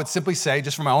lot, but I would simply say,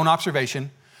 just from my own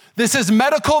observation, this is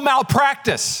medical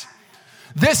malpractice.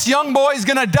 This young boy is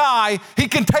gonna die. He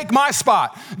can take my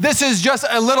spot. This is just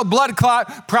a little blood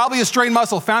clot, probably a strained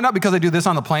muscle. Found out because I do this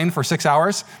on the plane for 6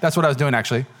 hours. That's what I was doing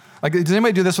actually. Like, does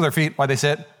anybody do this with their feet while they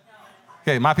sit?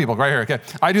 Okay, my people, right here, okay.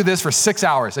 I do this for 6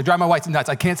 hours. I drive my wife nuts.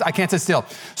 I can't sit still.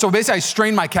 So basically I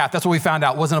strained my calf. That's what we found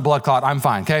out. It wasn't a blood clot. I'm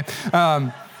fine, okay?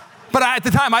 But at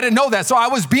the time, I didn't know that. So I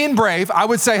was being brave. I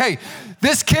would say, hey,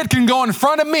 this kid can go in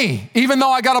front of me, even though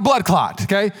I got a blood clot,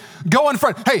 okay? Go in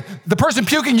front. Hey, the person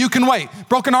puking, you can wait.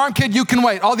 Broken arm kid, you can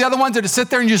wait. All the other ones that just sit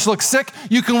there and you just look sick,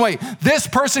 you can wait. This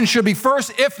person should be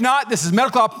first. If not, this is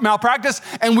medical malpractice,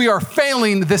 and we are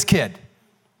failing this kid.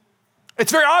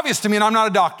 It's very obvious to me, and I'm not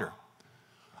a doctor.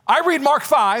 I read Mark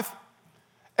 5,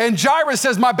 and Jairus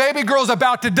says, my baby girl's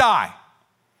about to die.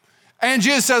 And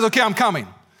Jesus says, okay, I'm coming.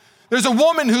 There's a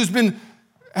woman who's been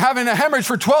having a hemorrhage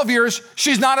for 12 years.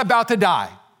 She's not about to die.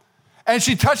 And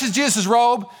she touches Jesus'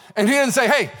 robe, and he doesn't say,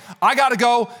 hey, I gotta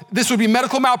go. This would be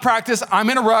medical malpractice. I'm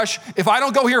in a rush. If I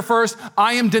don't go here first,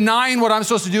 I am denying what I'm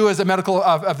supposed to do as a medical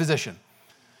physician.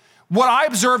 What I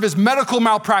observe is medical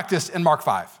malpractice in Mark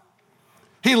 5.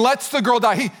 He lets the girl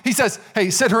die. He says,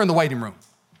 hey, sit her in the waiting room.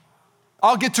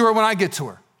 I'll get to her when I get to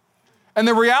her. And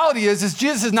the reality is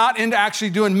Jesus is not into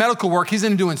actually doing medical work. He's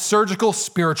into doing surgical,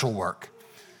 spiritual work.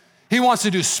 He wants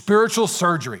to do spiritual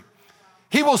surgery.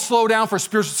 He will slow down for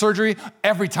spiritual surgery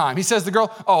every time. He says to the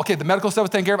girl, oh, okay, the medical stuff is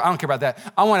taken care of. I don't care about that.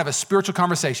 I want to have a spiritual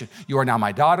conversation. You are now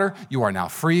my daughter. You are now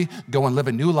free. Go and live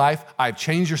a new life. I've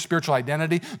changed your spiritual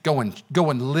identity. Go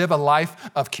and live a life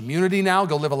of community now.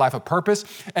 Go live a life of purpose.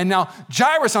 And now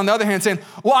Jairus, on the other hand, saying,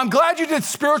 well, I'm glad you did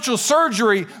spiritual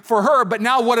surgery for her, but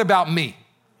now what about me?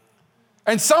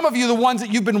 And some of you, the ones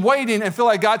that you've been waiting and feel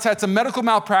like God's had some medical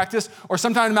malpractice or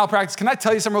some kind of malpractice, can I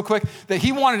tell you something real quick? That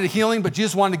he wanted a healing, but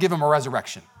Jesus wanted to give him a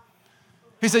resurrection.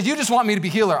 He said, you just want me to be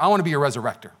healer. I want to be a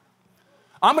resurrector.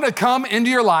 I'm going to come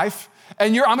into your life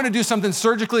and I'm going to do something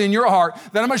surgically in your heart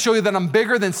that I'm going to show you that I'm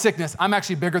bigger than sickness. I'm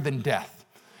actually bigger than death.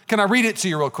 Can I read it to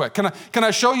you real quick? Can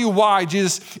I show you why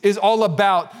Jesus is all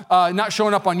about not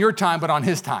showing up on your time, but on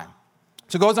his time?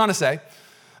 So it goes on to say,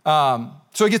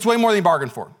 so he gets way more than he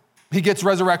bargained for. He gets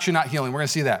resurrection, not healing. We're going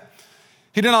to see that.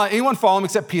 He did not let anyone follow him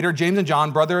except Peter, James, and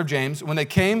John, brother of James. When they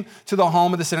came to the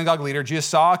home of the synagogue leader, Jesus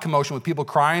saw a commotion with people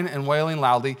crying and wailing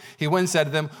loudly. He went and said to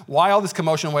them, why all this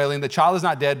commotion and wailing? The child is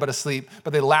not dead, but asleep.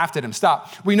 But they laughed at him.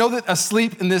 Stop. We know that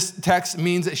asleep in this text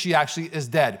means that she actually is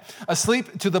dead.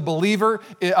 Asleep to the believer,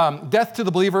 death to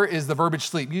the believer is the verbiage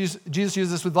sleep. Jesus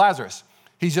used this with Lazarus.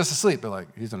 He's just asleep. But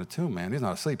like, he's in a tomb, man. He's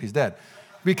not asleep. He's dead.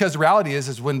 Because the reality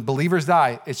is when believers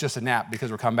die, it's just a nap because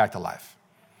we're coming back to life.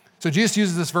 So Jesus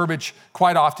uses this verbiage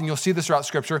quite often. You'll see this throughout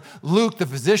Scripture. Luke, the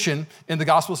physician in the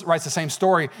Gospel, writes the same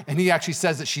story, and he actually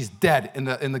says that she's dead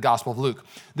in the Gospel of Luke.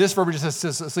 This verbiage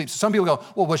says asleep. So some people go,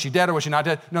 well, was she dead or was she not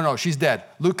dead? No, she's dead.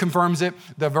 Luke confirms it.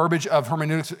 The verbiage of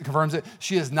hermeneutics confirms it.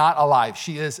 She is not alive.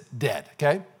 She is dead,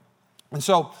 okay? And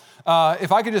so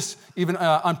if I could just even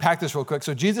unpack this real quick.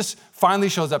 So Jesus finally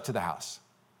shows up to the house.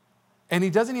 And he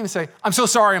doesn't even say, I'm so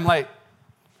sorry I'm late.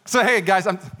 So, hey, guys,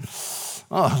 I'm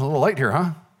a little late here,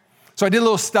 huh? So I did a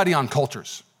little study on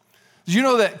cultures. Did you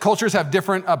know that cultures have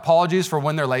different apologies for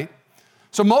when they're late?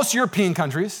 So most European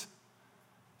countries,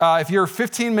 if you're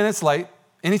 15 minutes late,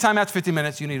 anytime after 15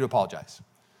 minutes, you need to apologize.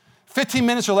 15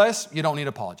 minutes or less, you don't need to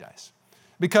apologize.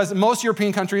 Because most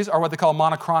European countries are what they call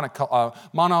monochronic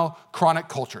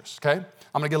cultures, okay?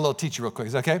 I'm gonna get a little teachy real quick,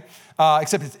 is that okay?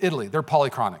 Except it's Italy, they're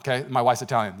polychronic, okay? My wife's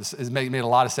Italian. This has made a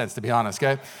lot of sense, to be honest,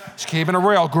 okay? She's keeping it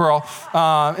real, girl.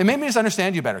 It made me just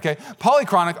understand you better, okay?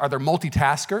 Polychronic are they're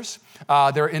multitaskers.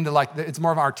 They're into it's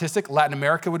more of an artistic. Latin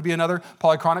America would be another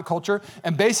polychronic culture.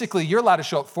 And basically, you're allowed to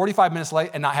show up 45 minutes late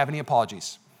and not have any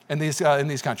apologies in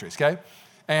these countries, okay?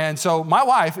 And so my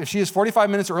wife, if she is 45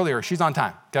 minutes earlier, she's on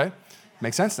time, okay?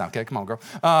 Makes sense now, okay? Come on,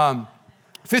 girl.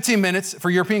 15 minutes for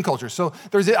European culture. So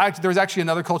there's actually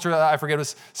another culture, I forget, it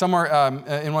was somewhere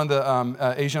in one of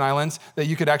the Asian islands that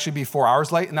you could actually be 4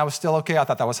 hours late and that was still okay. I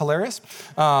thought that was hilarious.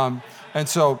 And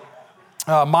so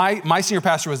my senior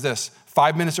pastor was this: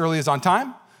 5 minutes early is on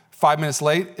time. 5 minutes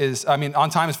late on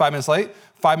time is 5 minutes late.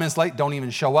 5 minutes late, don't even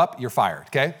show up, you're fired,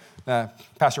 okay?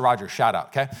 Pastor Roger, shout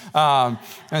out, okay?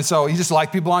 And so he just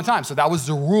liked people on time. So that was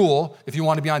the rule if you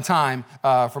want to be on time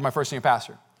for my first senior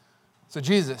pastor. So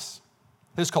Jesus,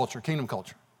 his culture, kingdom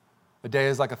culture. A day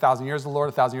is like 1,000 years of the Lord,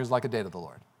 1,000 years is like a day to the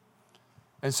Lord.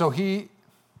 And so can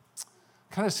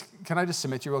I just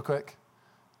submit to you real quick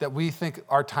that we think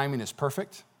our timing is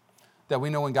perfect, that we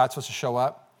know when God's supposed to show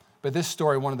up. But this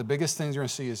story, one of the biggest things you're gonna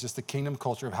see is just the kingdom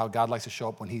culture of how God likes to show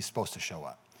up when he's supposed to show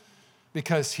up.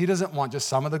 Because he doesn't want just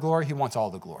some of the glory, he wants all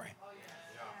the glory.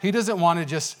 He doesn't want to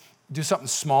just do something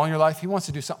small in your life, he wants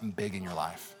to do something big in your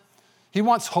life. He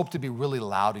wants hope to be really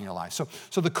loud in your life.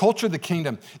 So the culture of the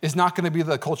kingdom is not going to be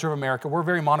the culture of America. We're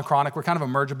very monochronic. We're kind of a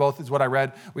merge of both, is what I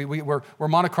read. We're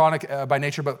monochronic by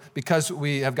nature, but because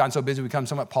we have gotten so busy, we become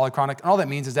somewhat polychronic. And all that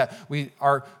means is that we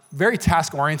are very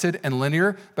task-oriented and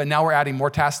linear, but now we're adding more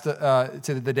tasks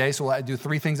to the day. So we'll do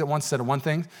 3 things at once instead of 1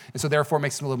 thing. And so therefore it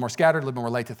makes them a little more scattered, a little more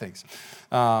late to things.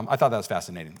 I thought that was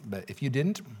fascinating. But if you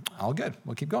didn't, all good.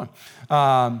 We'll keep going.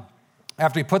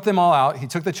 After he put them all out, he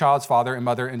took the child's father and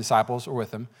mother and disciples were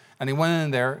with him, and he went in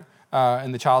there,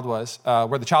 and the child was,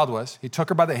 where the child was. He took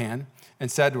her by the hand and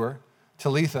said to her,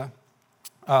 Talitha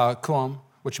cum,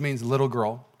 which means little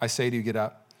girl, I say to you, get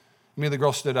up. Immediately the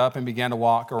girl stood up and began to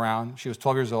walk around. She was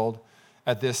 12 years old.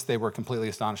 At this, they were completely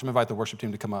astonished. I'm going to invite the worship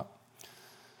team to come up.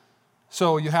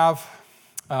 So you have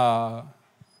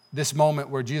this moment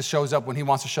where Jesus shows up when he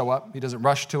wants to show up. He doesn't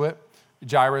rush to it.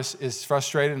 Jairus is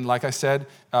frustrated, and like I said,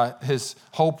 his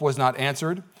hope was not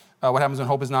answered. What happens when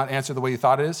hope is not answered the way you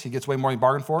thought it is? He gets way more than he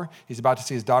bargained for. He's about to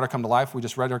see his daughter come to life. We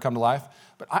just read her come to life.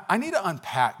 But I need to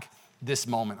unpack this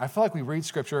moment. I feel like we read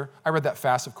scripture. I read that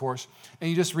fast, of course. And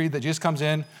you just read that Jesus comes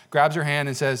in, grabs her hand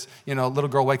and says, little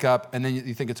girl, wake up, and then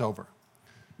you think it's over.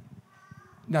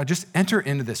 Now, just enter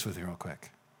into this with me real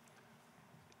quick.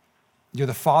 You're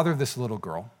the father of this little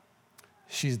girl.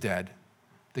 She's dead.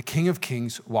 The King of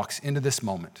Kings walks into this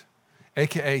moment,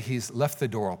 AKA he's left the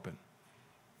door open.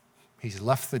 He's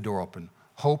left the door open.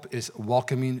 Hope is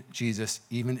welcoming Jesus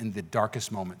even in the darkest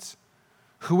moments.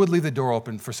 Who would leave the door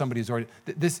open for somebody who's already,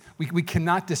 we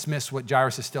cannot dismiss what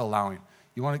Jairus is still allowing.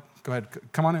 You want to, go ahead,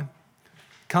 come on in.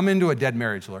 Come into a dead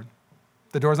marriage, Lord.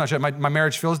 The door's not shut. My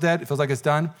marriage feels dead. It feels like it's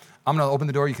done. I'm going to open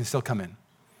the door. You can still come in.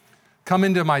 Come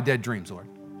into my dead dreams, Lord.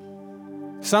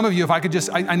 Some of you, if I could just,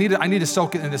 I need to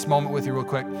soak it in this moment with you real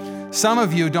quick. Some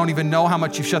of you don't even know how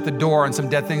much you've shut the door on some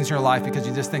dead things in your life because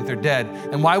you just think they're dead.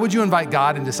 And why would you invite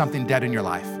God into something dead in your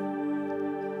life?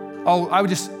 Oh, I would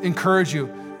just encourage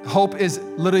you. Hope is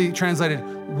literally translated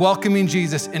welcoming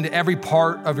Jesus into every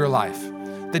part of your life.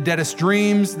 The deadest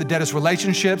dreams, the deadest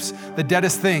relationships, the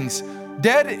deadest things.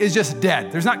 Dead is just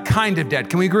dead. There's not kind of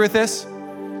dead. Can we agree with this?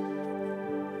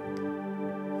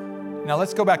 Now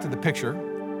let's go back to the picture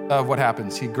of what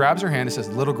happens. He grabs her hand and says,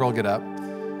 little girl, get up.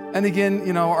 And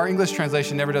again, our English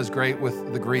translation never does great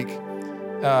with the Greek.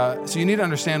 So you need to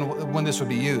understand when this would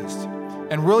be used.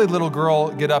 And really, little girl,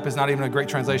 get up is not even a great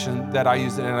translation that I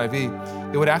used in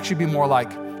NIV. It would actually be more like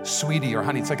sweetie or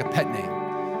honey. It's like a pet name.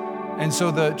 And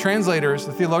so the translators,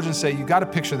 the theologians say, you got to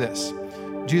picture this.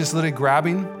 Jesus literally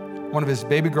grabbing one of his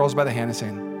baby girls by the hand and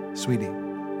saying, sweetie,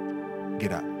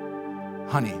 get up.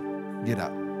 Honey, get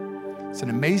up. It's an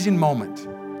amazing moment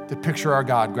to picture our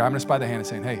God grabbing us by the hand and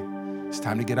saying, hey, it's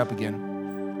time to get up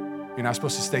again. You're not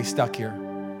supposed to stay stuck here.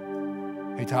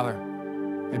 Hey, Tyler,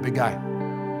 hey, big guy,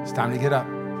 it's time to get up.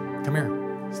 Come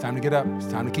here. It's time to get up. It's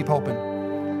time to keep hoping.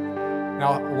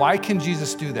 Now, why can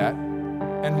Jesus do that?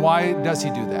 And why does he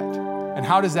do that? And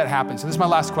how does that happen? So this is my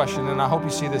last question, and I hope you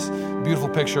see this beautiful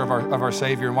picture of our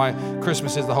Savior and why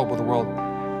Christmas is the hope of the world.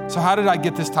 So how did I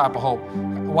get this type of hope?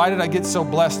 Why did I get so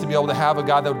blessed to be able to have a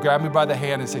God that would grab me by the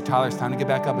hand and say, Tyler, it's time to get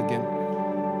back up again.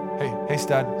 Hey,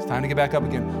 stud, it's time to get back up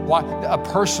again. Why? A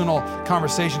personal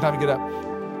conversation, time to get up.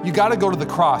 You got to go to the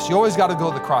cross. You always got to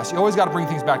go to the cross. You always got to bring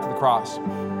things back to the cross.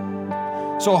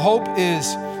 So hope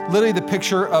is literally the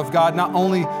picture of God not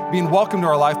only being welcome to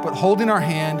our life, but holding our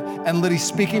hand and literally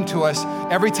speaking to us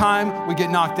every time we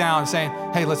get knocked down, saying,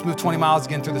 hey, let's move 20 miles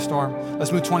again through the storm.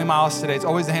 Let's move 20 miles today. It's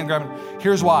always the hand grabbing.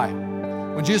 Here's why.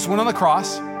 When Jesus went on the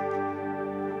cross,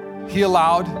 he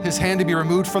allowed his hand to be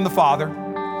removed from the Father.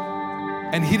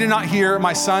 And he did not hear,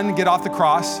 my son, get off the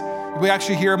cross. We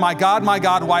actually hear, my God,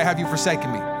 why have you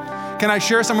forsaken me? Can I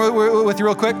share something with you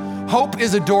real quick? Hope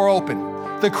is a door open.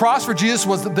 The cross for Jesus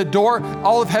was the door,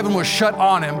 all of heaven was shut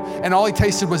on him, and all he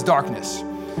tasted was darkness.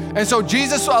 And so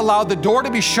Jesus allowed the door to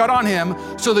be shut on him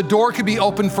so the door could be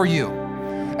open for you.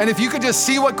 And if you could just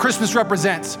see what Christmas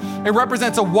represents, it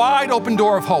represents a wide open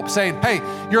door of hope saying, hey,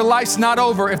 your life's not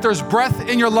over. If there's breath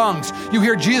in your lungs, you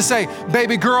hear Jesus say,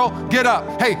 baby girl, get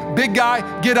up. Hey, big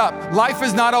guy, get up. Life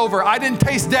is not over. I didn't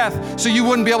taste death so you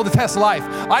wouldn't be able to test life.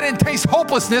 I didn't taste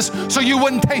hopelessness so you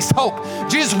wouldn't taste hope.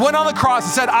 Jesus went on the cross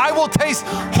and said, I will taste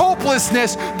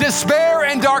hopelessness, despair,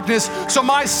 and darkness so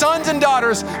my sons and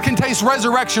daughters can taste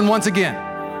resurrection once again.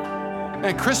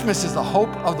 And Christmas is the hope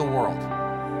of the world.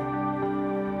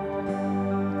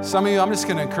 Some of you, I'm just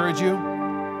going to encourage you.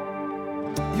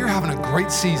 You're having a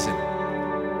great season.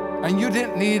 And you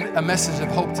didn't need a message of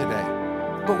hope today.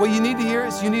 But what you need to hear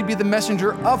is you need to be the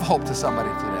messenger of hope to somebody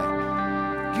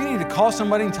today. You need to call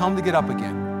somebody and tell them to get up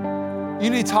again.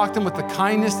 You need to talk to them with the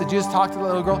kindness that Jesus talked to the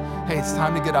little girl. Hey, it's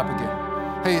time to get up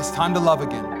again. Hey, it's time to love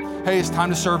again. Hey, it's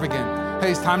time to serve again. Hey,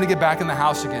 it's time to get back in the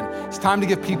house again. It's time to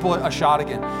give people a shot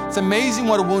again. It's amazing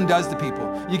what a wound does to people.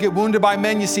 You get wounded by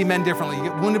men, you see men differently. You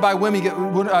get wounded by women,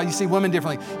 you see women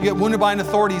differently. You get wounded by an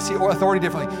authority, you see authority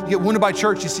differently. You get wounded by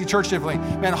church, you see church differently.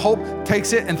 Man, hope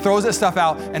takes it and throws that stuff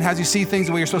out and has you see things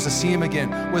the way you're supposed to see them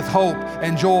again, with hope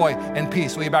and joy and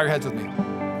peace. Will you bow your heads with me?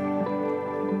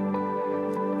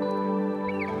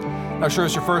 Not sure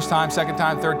it's your first time, second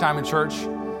time, third time in church,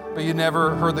 but you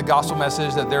never heard the gospel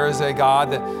message that there is a God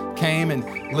that came and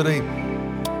literally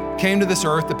came to this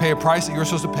earth to pay a price that you're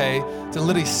supposed to pay, to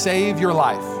literally save your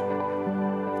life,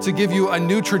 to give you a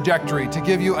new trajectory, to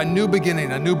give you a new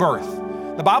beginning, a new birth.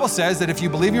 The Bible says that if you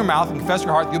believe in your mouth and confess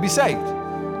your heart, you'll be saved.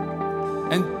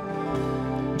 And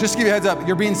just to give you a heads up,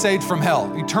 you're being saved from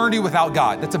hell, eternity without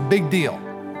God. That's a big deal.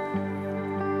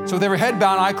 So with every head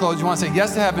bowed and eye closed, you want to say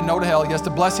yes to heaven, no to hell, yes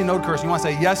to blessing, no to curse. You want to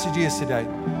say yes to Jesus today.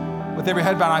 With every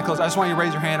head bowed and eye closed, I just want you to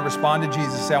raise your hand and respond to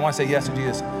Jesus. Say, I want to say yes to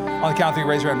Jesus. On the count of three,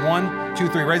 raise your hand. 1, 2,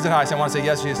 3. Raise it high. Say, I want to say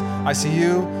yes to Jesus. I see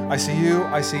you. I see you.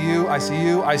 I see you. I see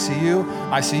you. I see you.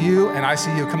 I see you. And I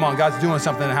see you. Come on, God's doing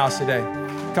something in the house today.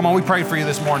 Come on, we prayed for you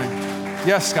this morning.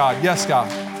 Yes, God. Yes, God.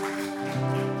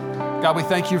 God, we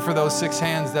thank you for those 6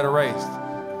 hands that are raised.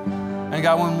 And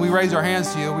God, when we raise our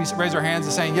hands to you, we raise our hands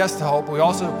to saying yes to hope. But we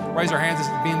also raise our hands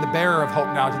as being the bearer of hope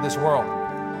now to this world.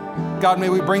 God, may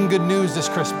we bring good news this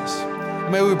Christmas.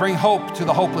 May we bring hope to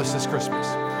the hopeless this Christmas.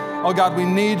 Oh God, we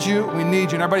need you. We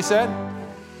need you. And everybody said?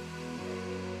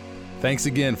 Thanks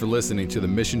again for listening to the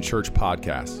Mission Church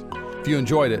podcast. If you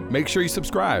enjoyed it, make sure you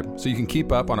subscribe so you can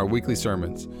keep up on our weekly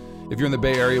sermons. If you're in the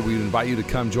Bay Area, we invite you to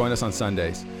come join us on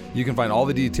Sundays. You can find all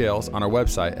the details on our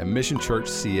website at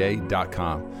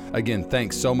missionchurchca.com. Again,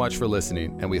 thanks so much for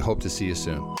listening, and we hope to see you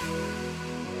soon.